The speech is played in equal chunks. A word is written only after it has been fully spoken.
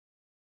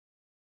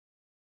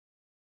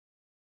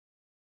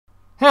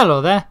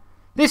Hello there.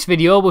 This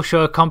video will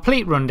show a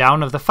complete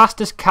rundown of the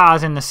fastest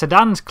cars in the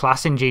sedans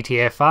class in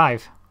GTA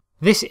 5.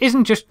 This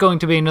isn't just going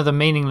to be another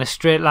meaningless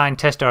straight line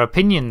test or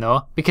opinion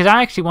though, because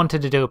I actually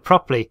wanted to do it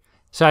properly,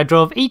 so I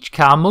drove each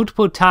car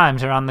multiple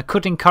times around the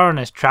cutting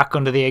coroner's track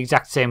under the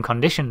exact same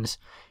conditions.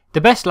 The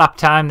best lap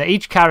time that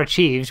each car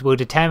achieves will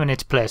determine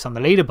its place on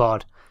the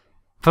leaderboard.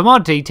 For more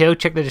detail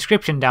check the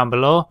description down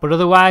below, but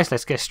otherwise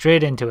let's get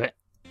straight into it.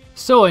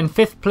 So in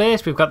 5th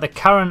place we've got the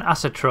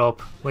Asea,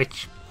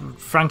 which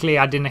frankly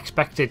I didn't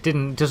expect. It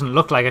doesn't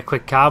look like a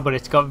quick car, but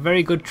it's got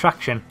very good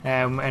traction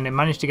and it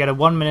managed to get a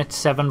 1 minute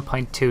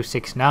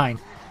 7.269.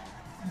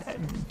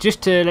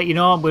 Just to let you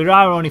know, we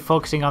are only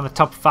focusing on the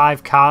top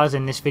 5 cars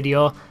in this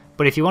video,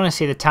 but if you want to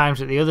see the times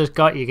that the others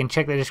got, you can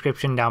check the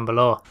description down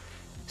below.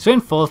 So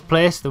in 4th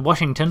place, the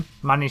Washington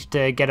managed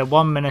to get a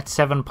 1 minute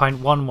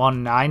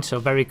 7.119, so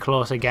very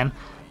close again,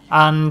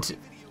 and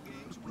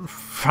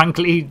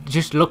frankly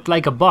just looked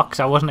like a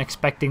box. I wasn't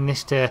expecting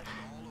this to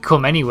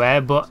come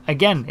anywhere, but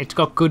again, it's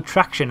got good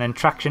traction, and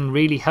traction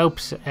really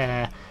helps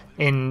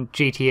in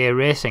GTA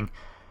racing.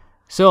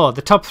 So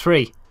the top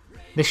 3.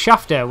 The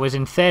Shafter was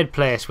in 3rd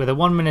place with a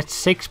 1 minute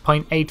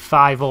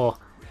 6.850.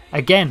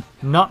 Again,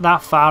 not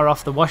that far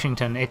off the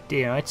Washington.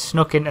 It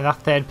snuck into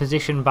that 3rd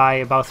position by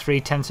about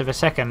 0.3 of a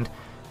second,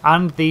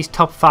 and these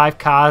top 5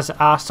 cars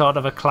are sort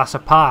of a class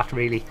apart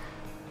really.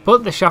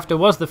 But the Shafter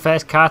was the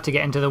first car to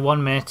get into the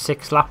 1 minute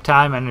 6 lap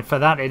time, and for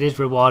that it is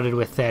rewarded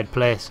with 3rd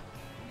place.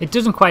 It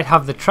doesn't quite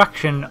have the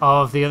traction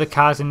of the other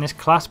cars in this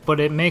class, but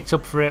it makes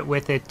up for it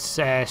with its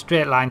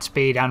straight line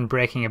speed and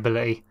braking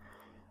ability.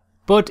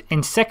 But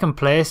in 2nd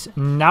place,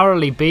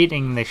 narrowly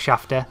beating the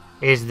Shafter,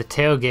 is the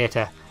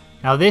Tailgater.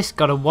 Now this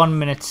got a 1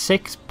 minute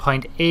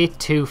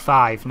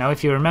 6.825. Now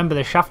if you remember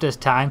the Shafter's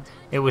time,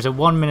 it was a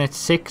 1 minute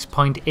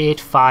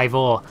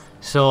 6.850.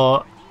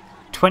 So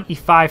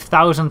 25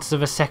 thousandths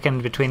of a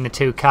second between the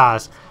two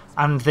cars.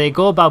 And they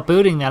go about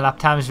building their lap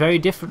times very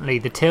differently.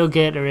 The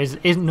Tailgater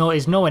is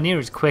nowhere near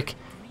as quick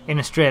in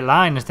a straight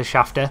line as the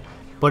Shafter,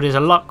 but is a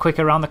lot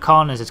quicker around the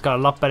corners. It's got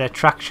a lot better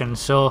traction,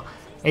 so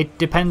it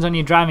depends on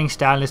your driving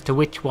style as to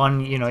which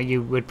one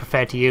you would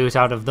prefer to use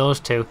out of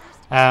those two.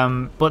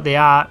 But they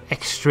are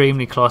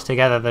extremely close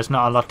together. There's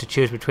not a lot to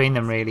choose between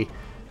them really.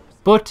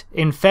 But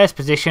in 1st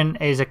position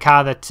is a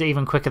car that's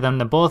even quicker than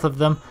the both of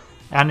them,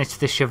 and it's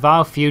the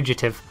Cheval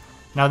Fugitive.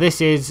 Now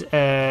this is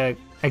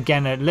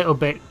again a little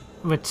bit,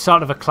 it's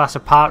sort of a class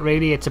apart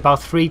really. It's about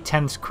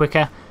 0.3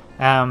 quicker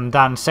than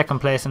 2nd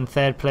place and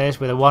 3rd place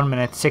with a 1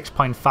 minute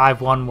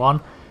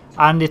 6.511,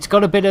 and it's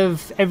got a bit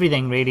of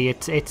everything really.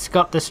 It's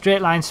got the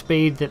straight line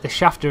speed that the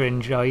Shafter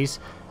enjoys,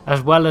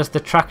 as well as the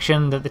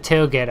traction that the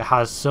Tailgater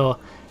has, so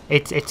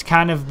it's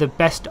kind of the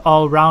best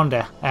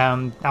all-rounder.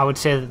 I would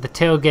say that the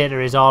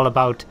Tailgater is all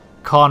about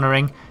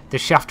cornering, the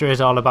Shafter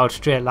is all about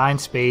straight line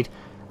speed,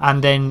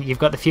 and then you've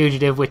got the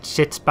Fugitive which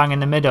sits bang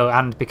in the middle,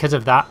 and because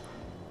of that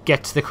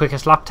gets the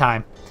quickest lap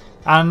time.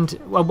 And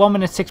a 1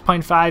 minute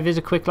 6.5 is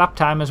a quick lap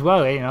time as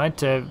well.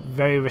 It's a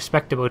very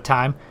respectable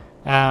time.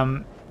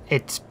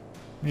 It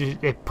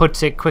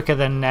puts it quicker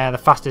than the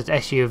fastest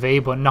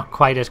SUV, but not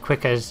quite as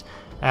quick as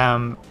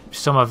some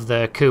of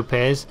the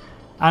coupes.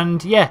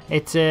 And yeah,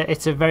 it's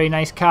a very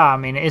nice car. I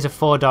mean, it is a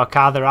 4-door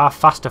car. There are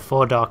faster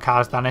 4-door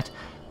cars than it,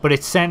 but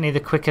it's certainly the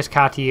quickest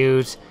car to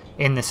use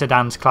in the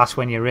sedans class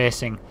when you're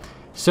racing.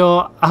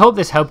 So I hope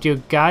this helped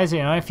you guys.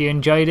 If you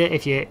enjoyed it,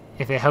 if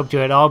it helped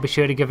you at all, be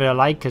sure to give it a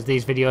like, because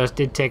these videos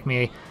did take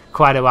me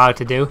quite a while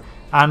to do,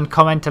 and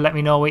comment to let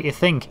me know what you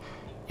think.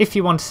 If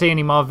you want to see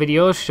any more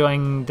videos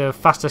showing the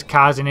fastest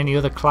cars in any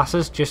other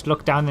classes, just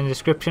look down in the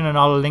description and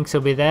all the links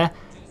will be there.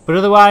 But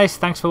otherwise,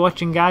 thanks for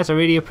watching guys, I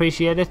really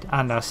appreciate it,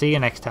 and I'll see you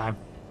next time.